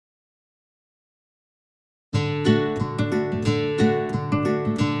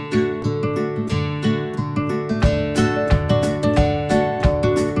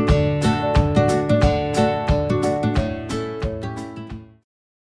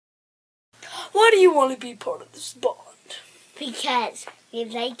Why do you want to be part of this band? Because we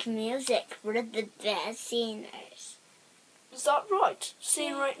like music. We're the best singers. Is that right?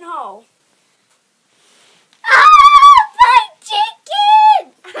 Sing right now. Ah, my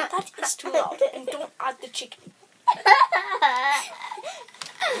chicken! That is too loud. And don't add the chicken.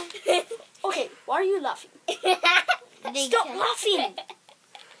 Okay, why are you laughing? Stop laughing!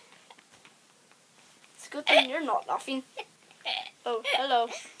 It's a good thing you're not laughing. Oh, hello.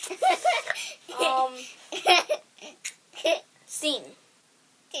 Sing.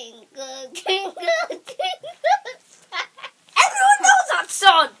 Twinkle, twinkle, twinkle. Everyone knows that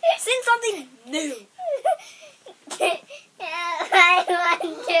song! Sing something new.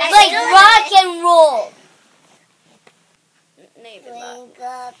 Like rock and roll. Maybe not.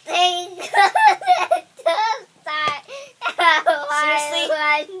 Twinkle, twinkle, little star. Seriously?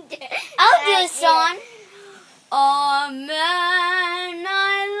 I'll do a song. Oh man,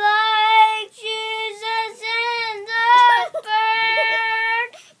 I like Jesus and the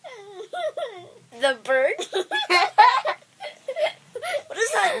bird. The bird? What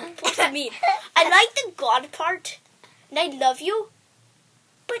is that supposed to mean? I like the God part, and I love you,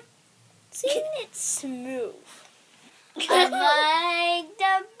 but sing it smooth. I like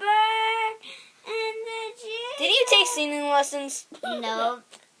the bird and the Jesus. Did you take singing lessons? No.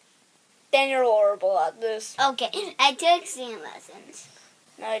 Then you're horrible at this. Okay, I took singing lessons.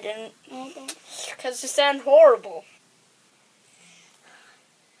 No, I didn't. Because you sound horrible.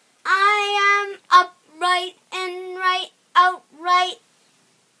 I am upright and right outright.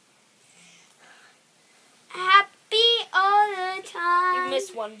 Happy all the time. You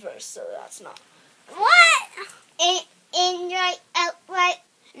missed one verse, so that's not. What? In right outright.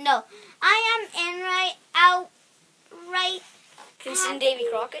 No, I am in right outright. Can you sing Davy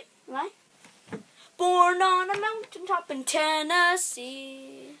Crockett? What? Born on a mountaintop in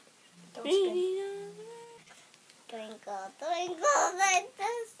Tennessee. Don't sing. Twinkle, twinkle,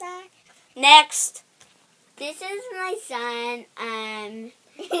 little star. Next. This is my son.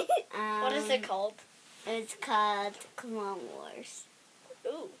 What is it called? It's called Clone Wars.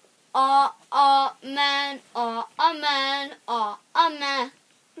 Ooh. Man, man, man.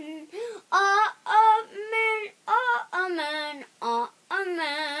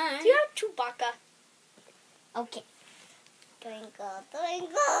 Man. Do you have Chewbacca? Okay. Twinkle,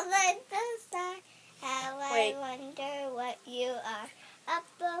 twinkle, little star, how Wait. I wonder what you are. Up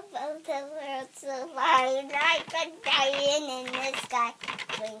above the world so far, like a diamond in the sky.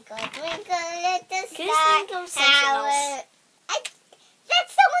 Twinkle, twinkle, little star. Can you think of something else?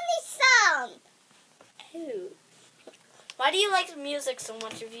 That's the only song. Ooh. Why do you like music so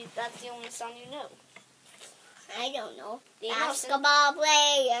much if that's the only song you know? I don't know. Do you know Basketball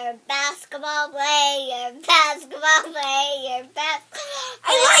player, basketball player, basketball player, basketball.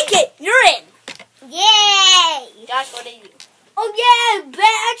 I like it! You're in! Yay! Josh, what are you? Oh yeah,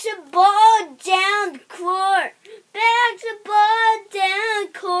 back the ball down the court. Back the ball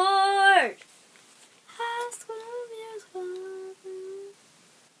down court. High School Musical.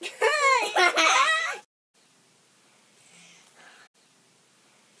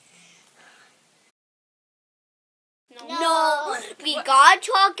 No, we gotta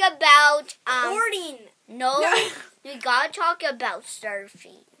talk about Recording. No, we gotta talk about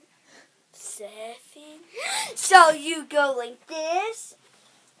surfing. Surfing? So you go like this.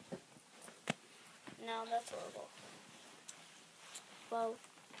 No, that's horrible. Well,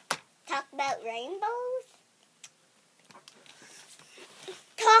 talk about rainbows.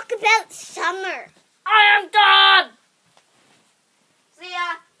 Talk about summer. I am done! See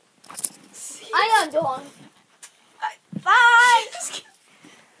ya. I am done.